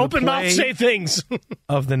 Open mouth, say things.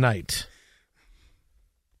 Of the night.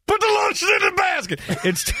 Put the lotion in the basket.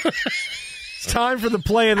 It's time for the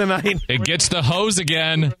play of the night. It gets the hose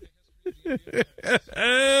again. The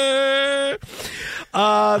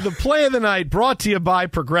play of the night brought to you by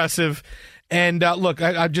Progressive. And look,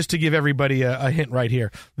 just to give everybody a hint right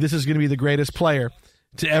here, this is going to be the greatest player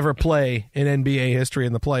to ever play in NBA history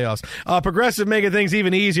in the playoffs. Progressive making things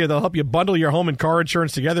even easier. They'll help you bundle your home and car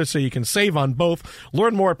insurance together so you can save on both.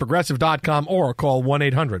 Learn more at Progressive.com or call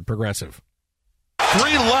 1-800-PROGRESSIVE.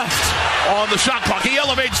 3 left on the shot clock. He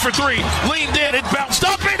elevates for 3. Leaned in. It bounced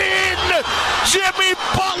up and in. Jimmy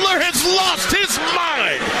Butler has lost his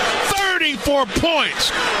mind. 34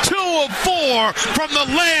 points. 2 of 4 from the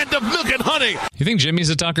land of milk and honey. You think Jimmy's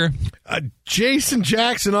a tucker? Jason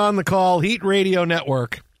Jackson on the call. Heat Radio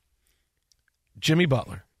Network. Jimmy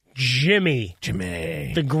Butler. Jimmy.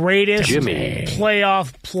 The greatest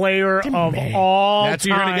playoff player of all That's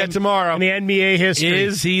time. What you're going to get tomorrow. In the NBA history.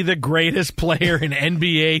 Is he the greatest player in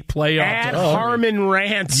NBA playoff? At Harmon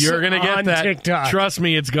Rants. You're going to get that. TikTok. Trust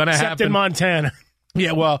me, it's going to happen. Except in Montana.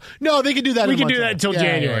 Yeah, well, no, they can do that. We can do that until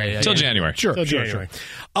January. Until January. Sure.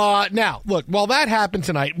 Now, look, while that happened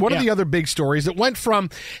tonight, one of the other big stories that went from,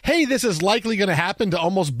 hey, this is likely going to happen to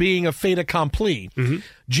almost being a fait accompli. Mm-hmm.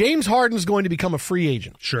 James Harden's going to become a free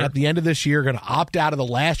agent at the end of this year, going to opt out of the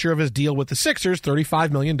last year of his deal with the Sixers,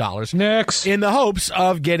 $35 million. Next. In the hopes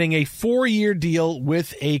of getting a 4-year deal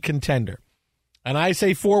with a contender. And I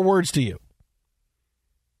say 4 words to you.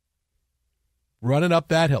 Running up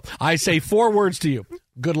that hill. I say 4 words to you.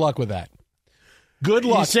 Good luck with that. Good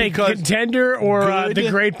luck. You say contender or the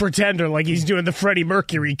great pretender, like he's doing the Freddie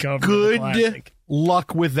Mercury cover. Good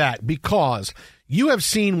luck with that, because you have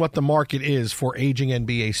seen what the market is for aging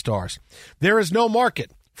NBA stars. There is no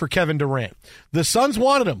market for Kevin Durant. The Suns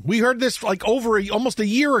wanted him. We heard this like almost a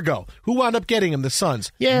year ago. Who wound up getting him? The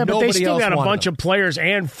Suns. Yeah, but they still got a bunch of players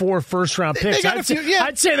and 4 first-round picks.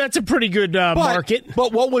 I'd say that's a pretty good market.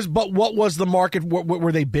 But what was the market?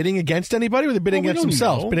 Were they bidding against anybody? Or were they bidding against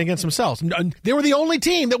themselves? Bidding against themselves. They were the only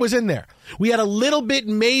team that was in there. We had a little bit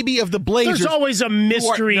maybe of the Blazers. There's always a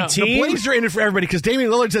mystery team. The Blazers are in it for everybody because Damian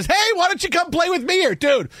Lillard says, "Hey, why don't you come play with me here,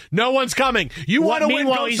 dude? No one's coming. You want to win?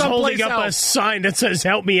 Meanwhile, Go he's someplace holding up a sign that says,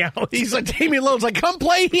 "Help me out." He's like, Damian Lillard's like, "Come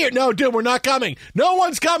play here." No, dude, we're not coming. No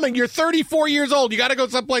one's coming. You're 34 years old. You got to go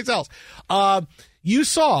someplace else. You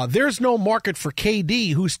saw there's no market for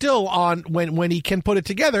KD, who's still on when he can put it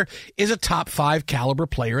together, is a top 5 caliber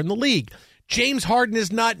player in the league. James Harden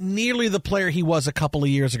is not nearly the player he was a couple of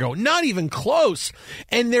years ago. Not even close.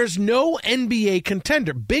 And there's no NBA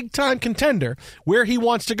contender, big-time contender, where he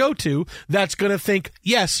wants to go to that's going to think,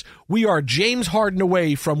 yes, we are James Harden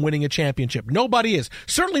away from winning a championship. Nobody is.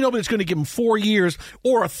 Certainly nobody's going to give him 4 years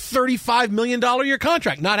or a $35 million a year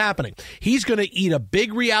contract. Not happening. He's going to eat a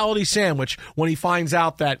big reality sandwich when he finds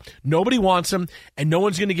out that nobody wants him and no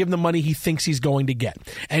one's going to give him the money he thinks he's going to get.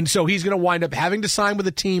 And so he's going to wind up having to sign with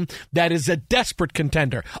a team that is a desperate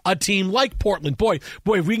contender, a team like Portland. Boy,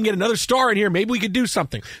 if we can get another star in here, maybe we could do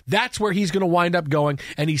something. That's where he's going to wind up going,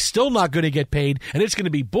 and he's still not going to get paid, and it's going to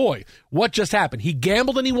be, boy, what just happened? He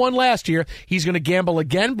gambled and he won last year. He's going to gamble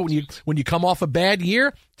again, but when you come off a bad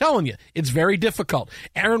year, telling you, it's very difficult.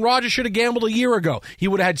 Aaron Rodgers should have gambled a year ago. He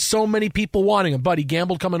would have had so many people wanting him, but he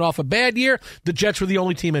gambled coming off a bad year. The Jets were the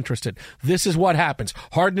only team interested. This is what happens.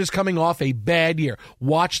 Harden is coming off a bad year.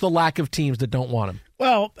 Watch the lack of teams that don't want him.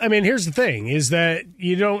 Well, I mean, here's the thing, is that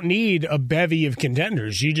you don't need a bevy of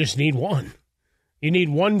contenders. You just need one. You need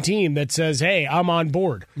one team that says, hey, I'm on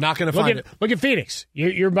board. Not going to find it. Look at Phoenix.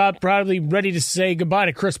 You're about probably ready to say goodbye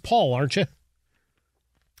to Chris Paul, aren't you?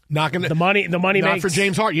 Not going to. The money not makes. For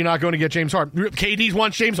James Harden. You're not going to get James Harden. KD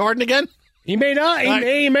wants James Harden again? He may not.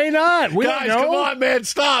 He may not. We Guys, don't know. Come on, man.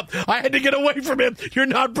 Stop. I had to get away from him. You're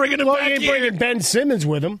not bringing him back he ain't bringing Ben Simmons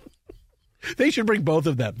with him. They should bring both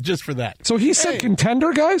of them just for that. So he said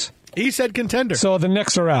contender, guys? He said contender. So the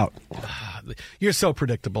Knicks are out. You're so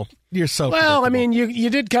predictable. You're so Well, predictable. I mean, you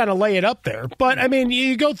did kind of lay it up there. But, I mean,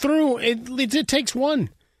 you go through, it takes one.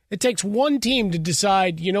 It takes one team to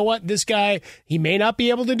decide, you know what, this guy, he may not be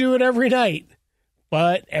able to do it every night,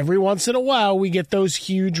 but every once in a while we get those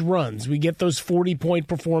huge runs. We get those 40-point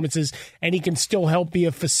performances, and he can still help be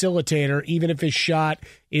a facilitator even if his shot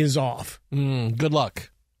is off. Good luck.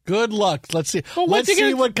 Good luck. Let's see. Well, Let's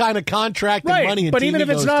see what kind of contract and money and but team even he if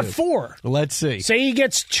it's goes not to. 4. Let's see. Say he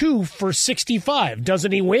gets 2 for 65.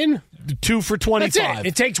 Doesn't he win? 2 for 25. That's it.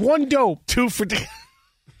 It takes one dope. 2 for...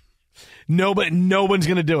 No one's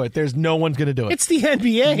going to do it. There's no one's going to do it. It's the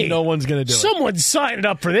NBA. No one's going to do it. Someone signed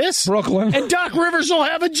up for this. Brooklyn. And Doc Rivers will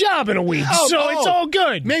have a job in a week. It's all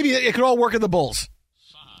good. Maybe it could all work in the Bulls.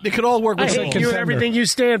 It could all work with I the hate Bulls. you and everything you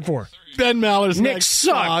stand for. Ben Maller's Knicks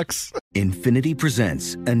sucks. Infinity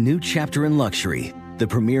presents a new chapter in luxury. The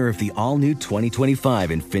premiere of the all-new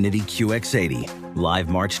 2025 Infinity QX80. Live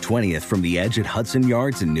March 20th from the Edge at Hudson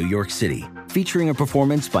Yards in New York City. Featuring a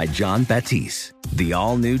performance by John Batiste. The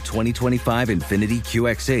all-new 2025 Infinity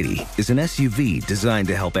QX80 is an SUV designed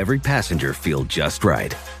to help every passenger feel just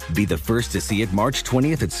right. Be the first to see it March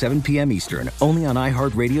 20th at 7 p.m. Eastern, only on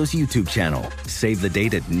iHeartRadio's YouTube channel. Save the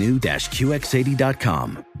date at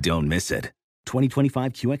new-QX80.com. Don't miss it.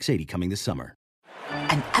 2025 QX80 coming this summer.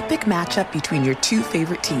 An epic matchup between your two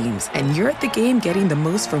favorite teams, and you're at the game getting the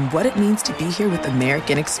most from what it means to be here with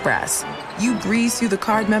American Express. You breeze through the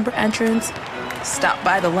card member entrance, stop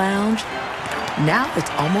by the lounge. Now it's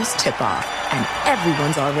almost tip-off, and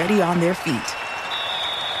everyone's already on their feet.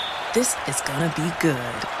 This is gonna be good.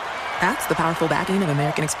 That's the powerful backing of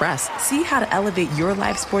American Express. See how to elevate your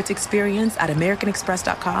live sports experience at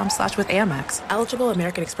americanexpress.com/withAmex. Eligible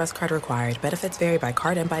American Express card required. Benefits vary by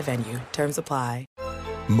card and by venue. Terms apply.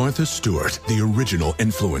 Martha Stewart, the original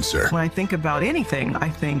influencer. When I think about anything, I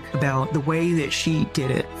think about the way that she did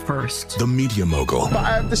it first. The media mogul.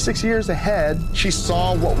 5 to 6 years ahead, she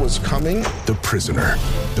saw what was coming. The prisoner.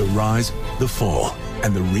 The rise, the fall,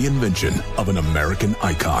 and the reinvention of an American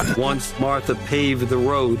icon. Once Martha paved the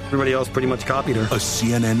road, everybody else pretty much copied her. A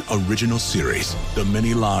CNN original series, The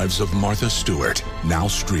Many Lives of Martha Stewart, now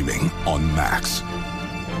streaming on Max.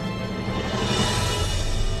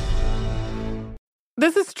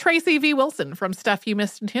 This is Tracy V. Wilson from Stuff You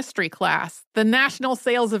Missed in History class. The national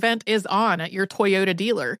sales event is on at your Toyota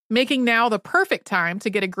dealer, making now the perfect time to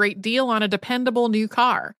get a great deal on a dependable new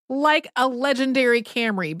car. Like a legendary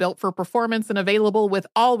Camry built for performance and available with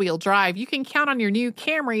all-wheel drive, you can count on your new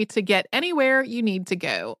Camry to get anywhere you need to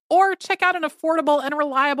go. Or check out an affordable and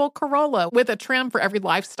reliable Corolla with a trim for every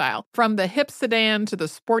lifestyle. From the hip sedan to the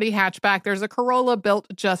sporty hatchback, there's a Corolla built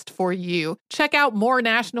just for you. Check out more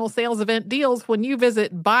national sales event deals when you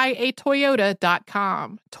visit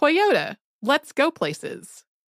buyatoyota.com. Toyota, let's go places.